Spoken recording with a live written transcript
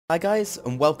Hi guys,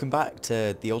 and welcome back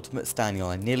to The Ultimate Staniel.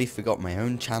 I nearly forgot my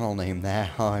own channel name there.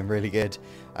 Oh, I'm really good.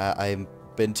 I've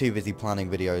been too busy planning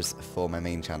videos for my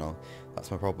main channel.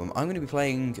 That's my problem. I'm going to be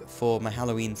playing for my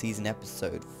Halloween season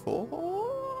episode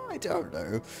 4? I don't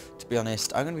know. To be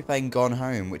honest, I'm going to be playing Gone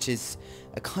Home, which is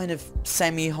a kind of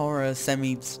semi-horror,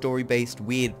 semi-story-based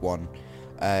weird one.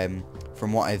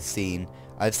 From what I've seen.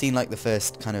 I've seen like the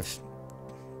first kind of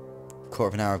quarter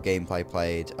of an hour of gameplay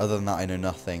played. Other than that, I know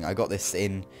nothing. I got this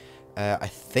in, I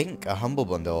think, a Humble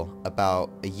Bundle about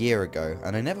a year ago,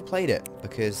 and I never played it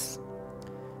because,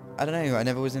 I don't know, I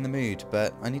never was in the mood,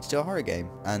 but I need to do a horror game,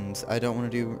 and I don't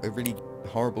want to do a really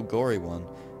horrible, gory one,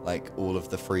 like all of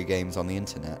the free games on the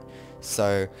internet.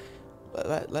 So,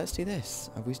 let's do this.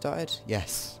 Have we started?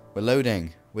 Yes. We're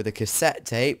loading with a cassette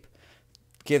tape.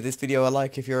 Give this video a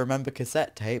like if you remember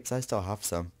cassette tapes. I still have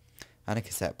some. And a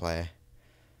cassette player.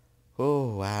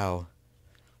 Oh, wow.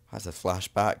 That's a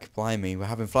flashback. Blimey, we're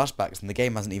having flashbacks and the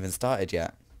game hasn't even started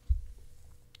yet.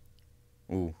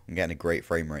 Ooh, I'm getting a great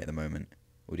frame rate at the moment.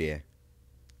 Oh dear.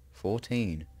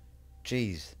 14.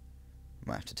 Jeez. I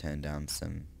might have to turn down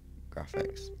some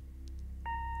graphics.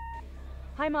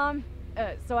 Hi, Mom.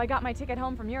 So I got my ticket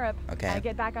home from Europe. Okay. I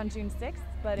get back on June 6th,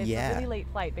 but it's a really late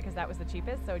flight because that was the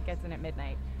cheapest, so it gets in at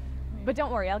midnight. But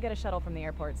don't worry, I'll get a shuttle from the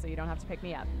airport so you don't have to pick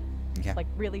me up. Yeah. Like,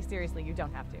 really seriously, you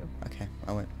don't have to. Okay,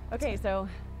 I won't. Okay, so,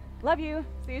 love you.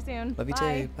 See you soon. Love you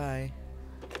Bye. too. Bye.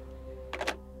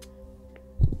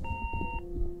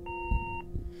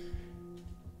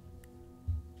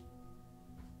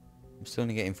 I'm still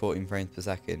only getting 14 frames per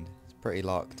second. It's pretty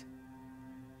locked.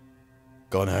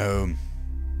 Gone home.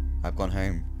 I've gone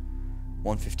home.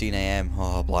 1:15 AM.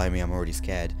 Oh, blimey, I'm already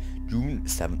scared. June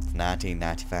 7th,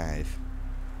 1995.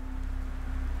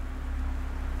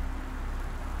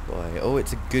 Boy, oh,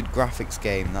 it's a good graphics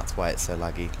game. That's why it's so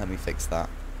laggy. Let me fix that.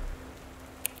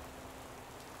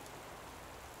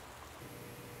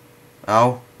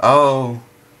 Oh,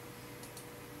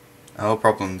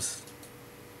 problems.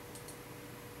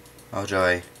 Oh,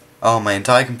 joy. Oh, my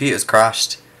entire computer's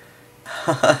crashed.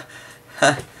 Oh,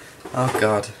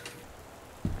 God.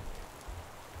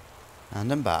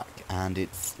 And I'm back, and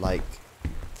it's like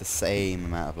the same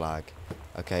amount of lag.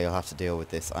 Okay, you'll have to deal with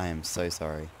this. I am so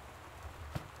sorry.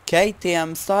 Katie,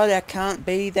 I'm sorry I can't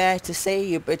be there to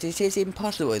see you, but it is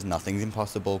impossible. Nothing's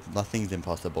impossible. Nothing's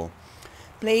impossible.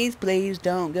 Please, please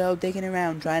don't go digging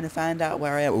around trying to find out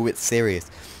where I am. Oh, it's serious.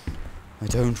 I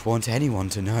don't want anyone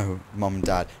to know, Mum and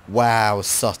Dad. Wow,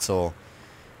 subtle.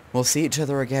 We'll see each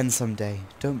other again someday.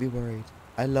 Don't be worried.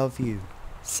 I love you.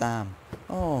 Sam.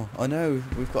 Oh no,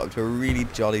 we've got up to a really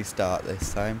jolly start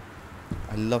this time.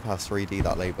 I love how 3D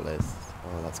that label is.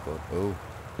 Oh, that's good. Oh.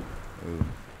 Ooh.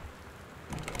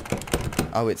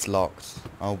 Oh, it's locked.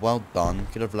 Oh, well done.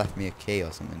 Could have left me a key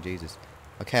or something, Jesus.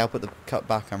 Okay, I'll put the cut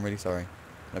back, I'm really sorry.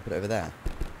 Can I put it over there?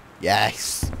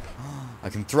 Yes! I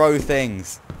can throw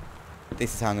things!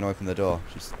 This is how I'm going to open the door.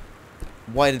 Just,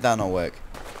 why did that not work?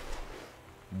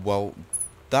 Well,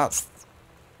 that's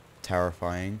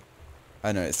terrifying.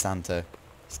 Oh no, it's Santa.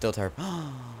 Still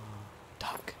terrifying.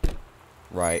 Duck.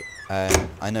 Right,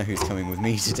 I know who's coming with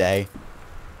me today.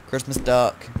 Christmas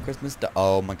duck. Christmas duck.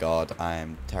 Oh my god, I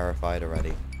am terrified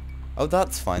already. Oh,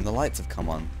 that's fine. The lights have come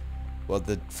on. Well,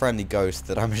 the friendly ghost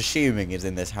that I'm assuming is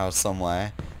in this house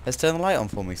somewhere has turned the light on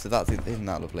for me, so that's isn't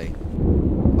that lovely?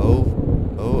 Oh,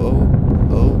 oh,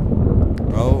 oh,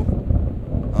 oh,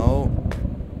 oh,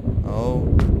 oh, oh.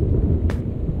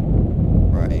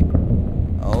 Right.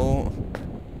 Oh.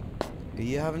 Are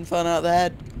you having fun out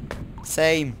there?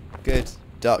 Same. Good.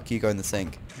 Duck, you go in the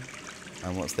sink.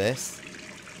 And what's this?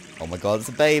 Oh my god, it's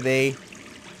a baby!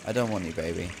 I don't want you,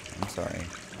 baby. I'm sorry.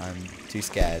 I'm too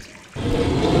scared.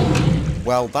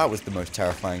 Well, that was the most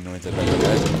terrifying noise I've ever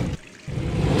heard.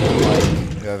 Like,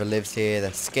 whoever lives here,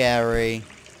 they're scary.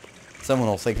 Someone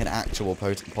will think an actual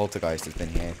poltergeist has been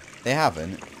here. They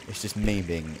haven't. It's just me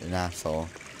being an asshole.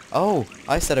 Oh,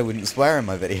 I said I wouldn't swear in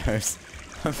my videos.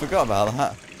 I forgot about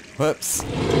that. Whoops.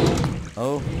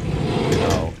 Oh.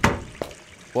 No.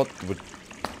 What would...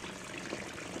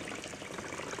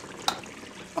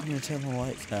 I'm gonna turn the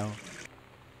lights now.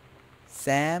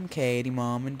 Sam, Katie,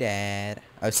 Mom, and Dad.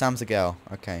 Oh, Sam's a girl.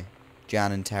 Okay.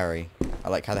 Jan and Terry. I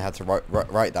like how they had to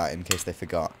write that in case they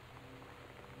forgot.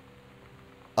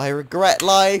 I regret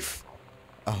life!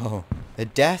 Oh, a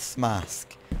death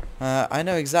mask. I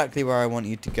know exactly where I want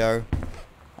you to go.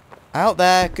 Out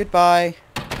there. Goodbye.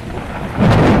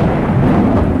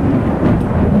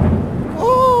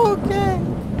 Oh, okay.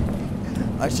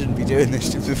 I shouldn't be doing this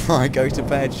just before I go to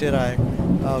bed, should I?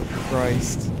 Oh,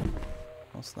 Christ.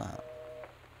 What's that?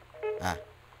 Ah.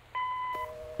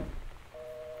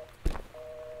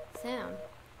 Sam,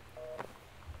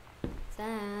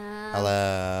 Sam.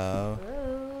 Hello.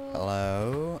 Hello.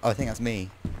 Hello. Oh, I think that's me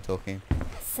talking.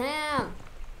 Sam.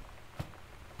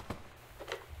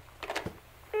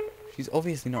 She's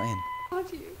obviously not in.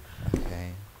 Love you. Okay.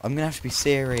 I'm gonna have to be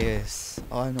serious.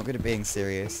 Oh, I'm not good at being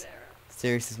serious.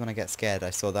 Serious is when I get scared.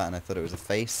 I saw that and I thought it was a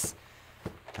face,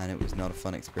 and it was not a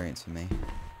fun experience for me.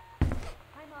 Hi,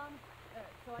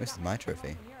 Mom. This is my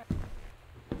trophy.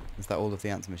 Is that all of the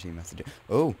answer machine messages?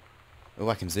 Oh! Oh,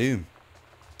 I can zoom.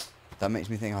 That makes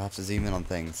me think I'll have to zoom in on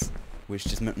things, which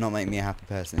does not make me a happy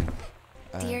person.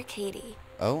 Dear Katie.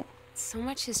 Oh? So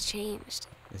much has changed.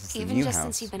 This is the Even new just house.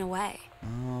 since you've been away.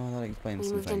 Oh, that explains We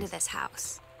some moved things. into this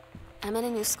house. I'm in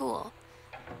a new school.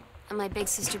 And my big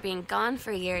sister being gone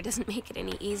for a year doesn't make it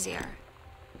any easier.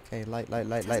 Okay, light.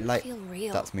 Doesn't feel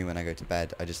real. That's me when I go to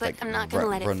bed. I just But like I'm not gonna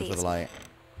let it run for phase the me. light.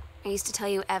 I used to tell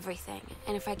you everything,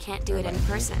 and if I can't do There it a in light in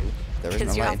here? person, There is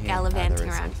because no you're light off in here. gallivanting There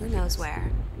is. around who Thank knows goodness.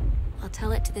 where, I'll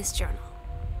tell it to this journal.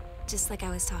 Just like I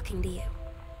was talking to you.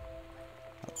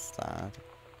 That's sad.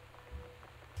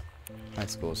 High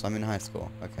school. So I'm in high school.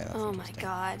 Okay, that's Oh my interesting.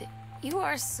 god. You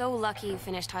are so lucky you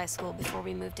finished high school before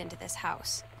we moved into this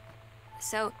house.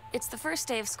 So, it's the first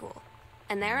day of school.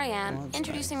 And there I am, Oh, that's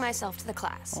introducing nice. myself to the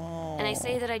class. Oh. And I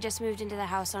say that I just moved into the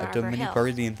house on I've done Arbor many Hill.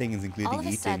 Parisian things, including All of a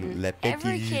eating sudden, le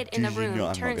every petit kid in the room déjeuner. I'm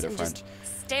not turns good at and French.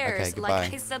 just stares Okay, like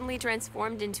goodbye. I suddenly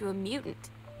transformed into a mutant.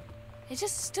 I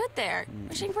just stood there,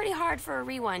 wishing pretty hard for a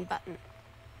rewind button.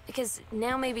 Because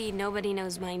now maybe nobody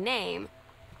knows my name,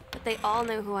 but they all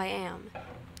know who I am.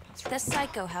 The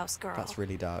Psycho House girl. That's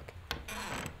really dark.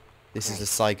 This is a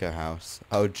psycho house.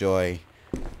 Oh joy.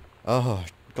 Oh,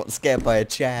 got scared by a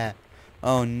chair.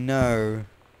 Oh no.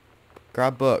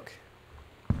 Grab book.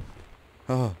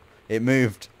 Oh, it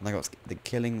moved. And I got the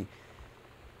killing.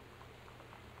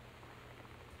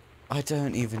 I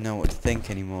don't even know what to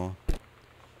think anymore.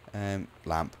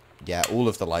 Lamp. Yeah, all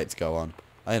of the lights go on.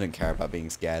 I don't care about being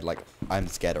scared. Like, I'm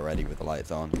scared already with the lights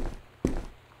on.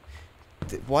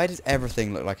 Why does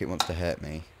everything look like it wants to hurt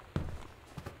me?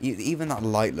 Even that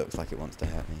light looks like it wants to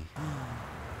hurt me.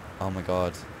 Oh my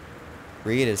god.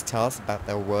 Readers, tell us about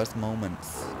their worst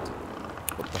moments.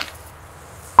 What the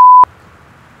f***?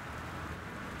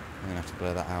 I'm gonna have to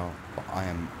blur that out. But I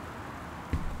am...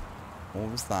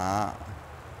 What was that?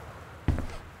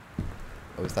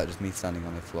 Or was that just me standing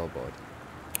on the floorboard?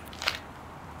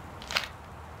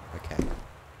 Okay.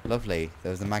 Lovely.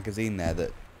 There was a magazine there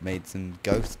that made some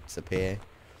ghosts appear.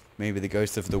 Maybe the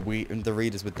ghosts of the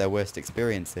readers with their worst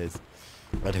experiences.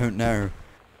 I don't know.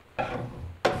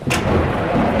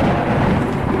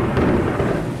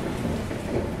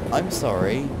 I'm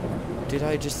sorry. Did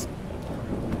I just...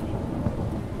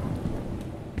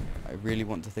 I really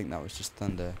want to think that was just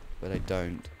thunder, but I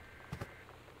don't.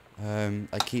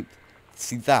 I keep...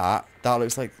 See that? That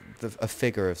looks like a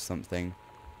figure of something.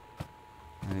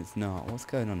 And it's not. What's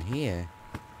going on here?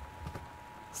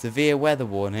 Severe weather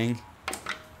warning.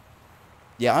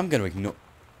 Yeah, I'm going to ignore...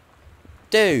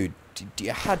 Dude!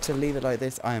 You had to leave it like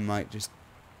this? I might just...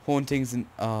 Hauntings and...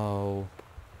 Oh...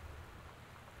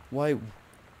 Why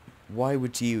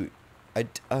would you... I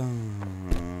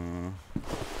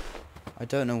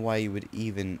don't know why you would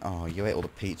even... Oh, you ate all the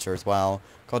pizza as well.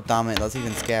 God damn it, that's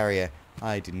even scarier.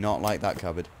 I do not like that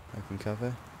cupboard. Open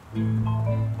cover.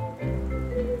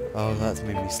 Oh, that's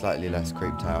made me slightly less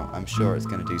creeped out. I'm sure it's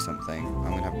going to do something. I'm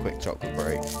going to have a quick chocolate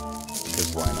break.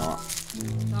 Because why not?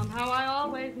 Somehow I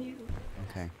always knew.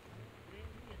 Okay.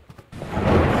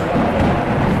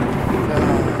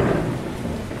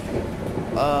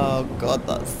 Oh god,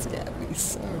 that scared me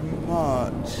so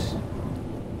much.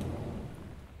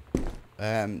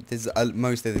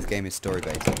 Most of this game is story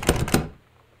based.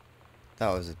 That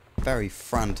was a very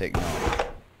frantic knock.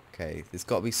 Okay, there's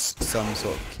got to be some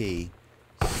sort of key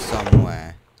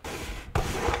somewhere.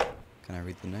 Can I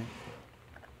read the note?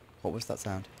 What was that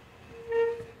sound?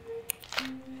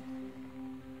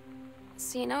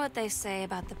 So you know what they say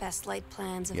about the best laid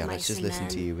plans of Yeah, mice let's just and listen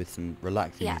men? to you with some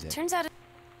relaxing Yeah, music. turns out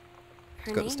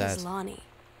her got name stairs. is Lonnie.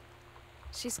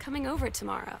 She's coming over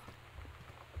tomorrow.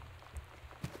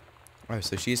 Oh,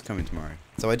 so she's coming tomorrow.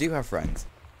 So I do have friends.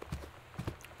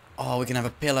 Oh, we can have a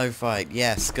pillow fight.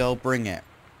 Yes, girl, bring it.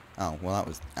 Oh, well, that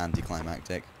was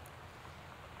anticlimactic.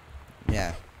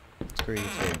 Yeah. Screw you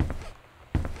too.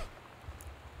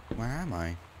 Where am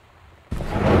I?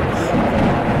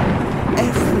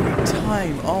 Every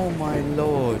time! Oh my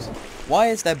lord. Why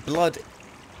is there blood?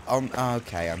 Oh,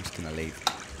 okay, I'm just gonna leave.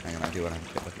 Hang on, I do want to have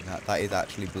a quick look at that. That is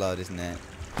actually blood, isn't it?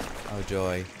 Oh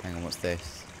joy. Hang on, what's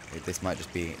this? This might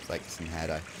just be like some hair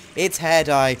dye. It's hair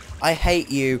dye! I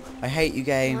hate you! I hate you,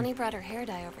 game! Lonnie brought her hair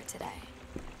dye over today.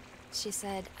 She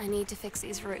said, I need to fix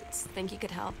these roots. Think you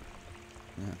could help?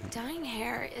 Dyeing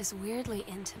hair is weirdly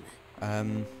intimate. I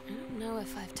don't know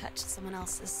if I've touched someone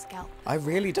else's scalp before. I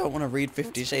really don't want to read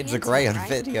 50 It's Shades pretty of Grey on intimate,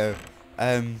 right? video.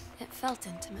 It felt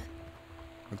intimate.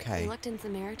 Okay. We looked into the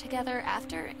mirror together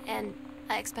after, and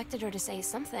I expected her to say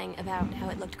something about how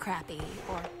it looked crappy,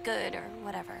 or good, or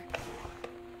whatever.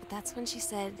 But that's when she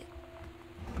said,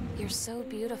 "You're so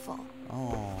beautiful."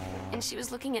 Oh. And she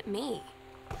was looking at me.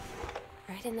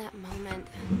 Right in that moment,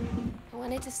 I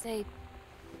wanted to say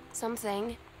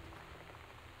something,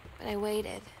 but I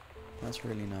waited, That's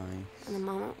really nice. and the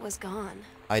moment was gone.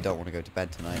 I don't want to go to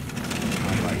bed tonight.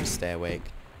 I might just stay awake.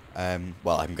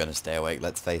 Well, I'm gonna stay awake,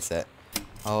 let's face it.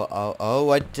 Oh,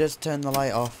 I just turned the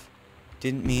light off.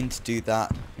 Didn't mean to do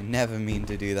that. I never mean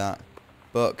to do that.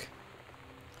 Book.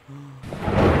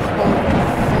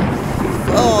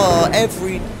 Oh,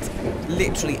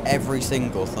 literally every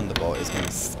single thunderbolt is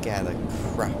gonna scare the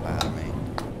crap out of me.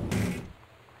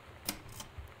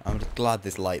 I'm just glad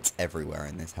there's lights everywhere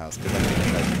in this house, because I think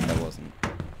if there wasn't.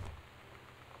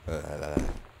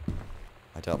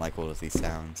 I don't like all of these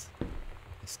sounds.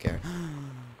 They're scary.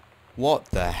 What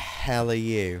the hell are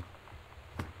you?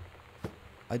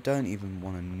 I don't even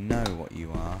want to know what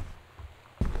you are.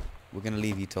 We're going to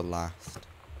leave you till last.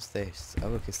 What's this?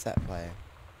 Oh, a cassette player.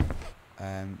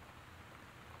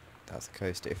 That's a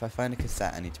coaster. If I find a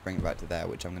cassette, I need to bring it back to there,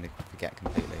 which I'm going to forget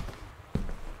completely.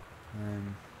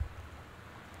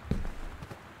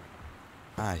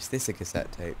 Is this a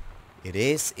cassette tape? It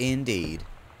is indeed.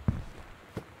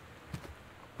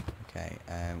 Okay,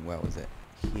 where was it?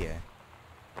 Here.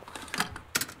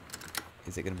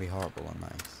 Is it going to be horrible or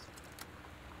nice?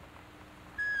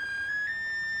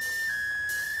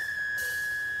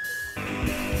 Oh,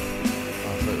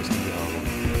 I thought it was going to be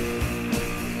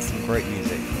horrible. Some great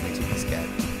music that makes me scared.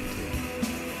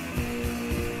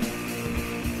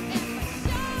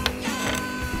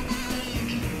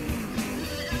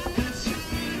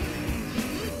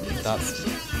 That's...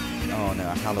 oh no,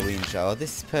 a Halloween show. Oh,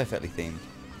 this is perfectly themed.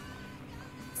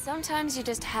 Sometimes you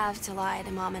just have to lie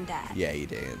to Mom and Dad. Yeah, you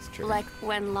do, it's true. Like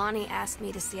when Lonnie asked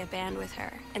me to see a band with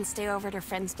her and stay over at her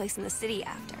friend's place in the city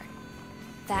after.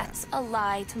 That's a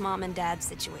lie to Mom and Dad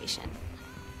situation.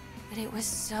 But it was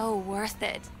so worth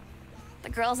it.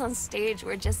 The girls on stage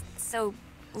were just so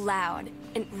loud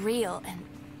and real and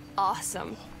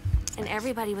awesome. And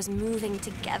everybody was moving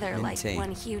together like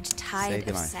one huge tide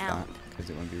of sound. Because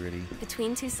it won't be really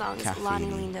Between two songs, Lonnie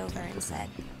leaned over and said,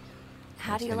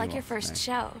 "How do you like your first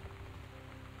show?"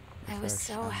 I was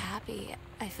so happy.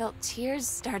 I felt tears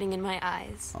starting in my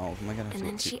eyes. Oh, am I gonna have and to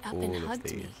then she up and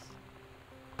hugged me.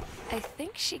 I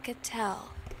think she could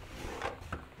tell.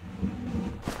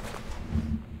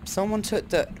 Someone took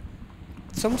the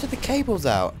cables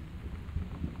out.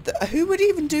 Who would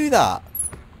even do that?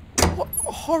 What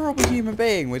horrible human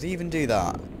being would even do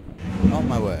that? Oh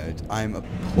my word, I'm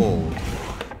appalled.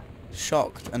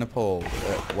 Shocked and appalled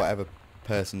at whatever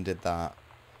person did that.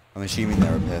 I'm assuming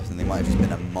they're a person, they might have just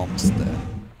been a monster.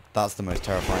 That's the most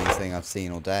terrifying thing I've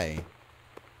seen all day.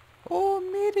 Oh,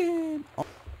 midden! Oh.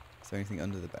 Is there anything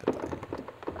under the bed that I need?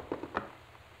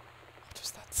 What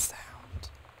was that sound?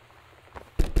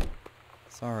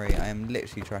 Sorry, I am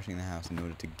literally trashing the house in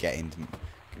order to get into...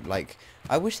 like,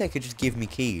 I wish they could just give me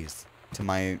keys to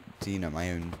my own, you know,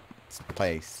 my own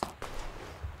place.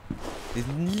 There's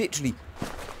literally...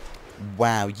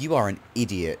 wow, you are an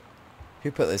idiot.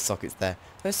 Who put those sockets there?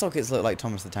 Those sockets look like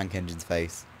Thomas the Tank Engine's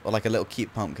face. Or like a little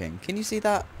cute pumpkin. Can you see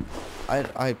that?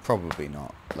 I probably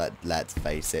not. Let's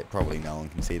face it, probably no one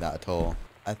can see that at all.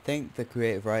 I think the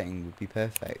creative writing would be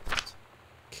perfect.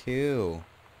 Cool.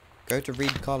 Go to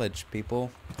Reed College,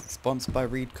 people. Sponsored by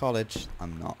Reed College.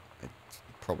 I'm not. It's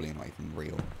probably not even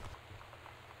real.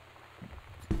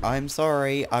 I'm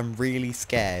sorry. I'm really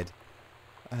scared.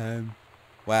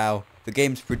 Wow. The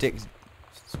game's predicted...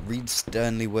 read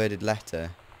sternly worded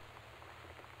letter.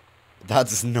 That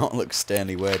does not look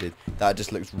sternly worded. That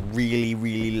just looks really,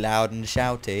 really loud and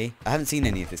shouty. I haven't seen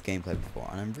any of this gameplay before,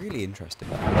 and I'm really interested.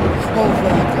 Oh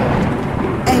my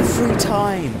god. Every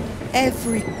time.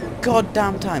 Every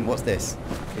goddamn time. What's this?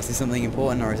 Is this something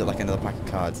important, or is it like another pack of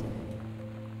cards?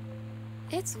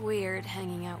 It's weird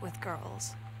hanging out with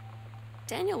girls.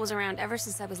 Daniel was around ever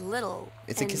since I was little.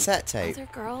 It's a cassette tape. Other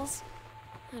girls?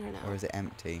 I don't know. Or is it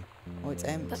empty? Oh, it's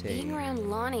empty. But being around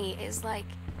Lonnie is like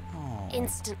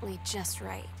instantly just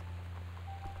right.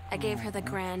 I gave her the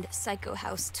grand Psycho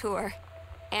House tour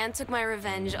and took my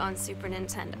revenge on Super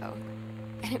Nintendo.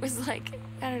 And it was like,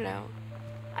 I don't know,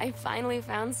 I finally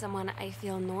found someone I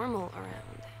feel normal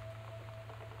around.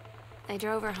 I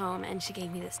drove her home and she gave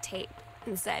me this tape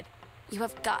and said, "You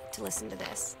have got to listen to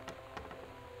this."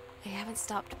 I haven't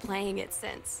stopped playing it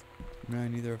since. No,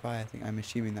 neither have I. I think I'm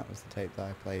assuming that was the tape that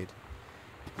I played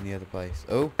in the other place.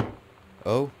 Oh!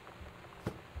 Oh!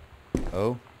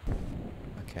 Oh!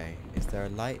 Okay, is there a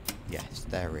light? Yes,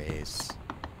 there is.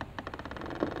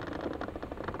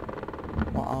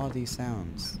 What are these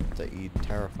sounds that you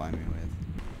terrify me with?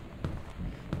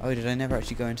 Oh, did I never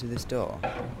actually go into this door?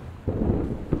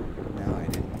 No, I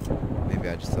didn't. Maybe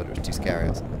I just thought it was too scary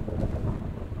or something.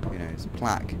 Who knows?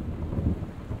 Plaque.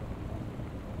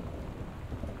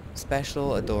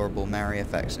 Special, adorable, merry,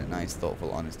 affectionate, nice,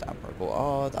 thoughtful, honest, admirable.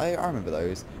 Oh, I remember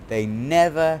those. They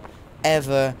never,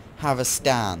 ever have a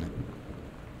stan.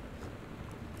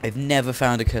 I've never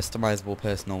found a customizable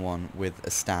personal one with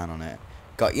a stan on it.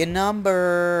 Got your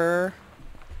number.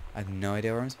 I have no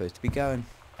idea where I'm supposed to be going.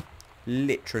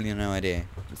 Literally no idea.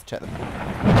 Let's check them out.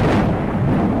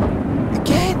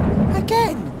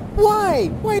 Again! Why?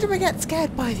 Why do I get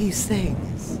scared by these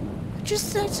things? I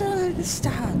don't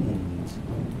understand.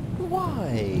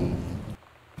 Why?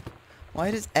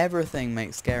 Why does everything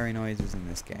make scary noises in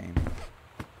this game?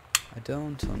 I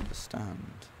don't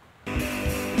understand.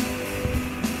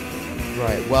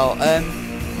 Right, well,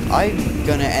 I'm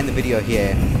gonna end the video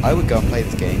here. I would go and play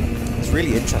this game. It's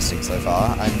really interesting so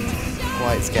far, and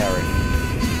quite scary.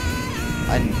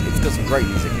 And it's got some great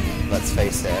music in it, let's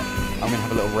face it. I'm gonna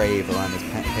have a little rave around this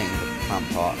painting of the plant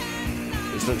pot,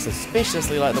 which looks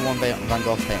suspiciously like the one Van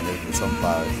Gogh painted with the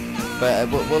sunflowers. But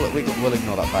we'll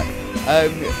ignore that fact.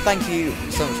 Thank you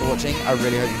so much for watching. I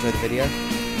really hope you enjoyed the video.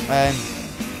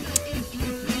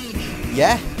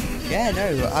 Yeah,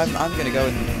 no, I'm gonna go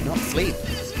and not sleep.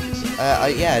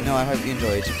 Yeah, no, I hope you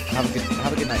enjoyed. Have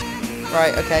a good night.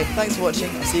 Right, okay, thanks for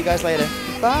watching. I'll see you guys later.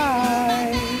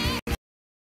 Bye.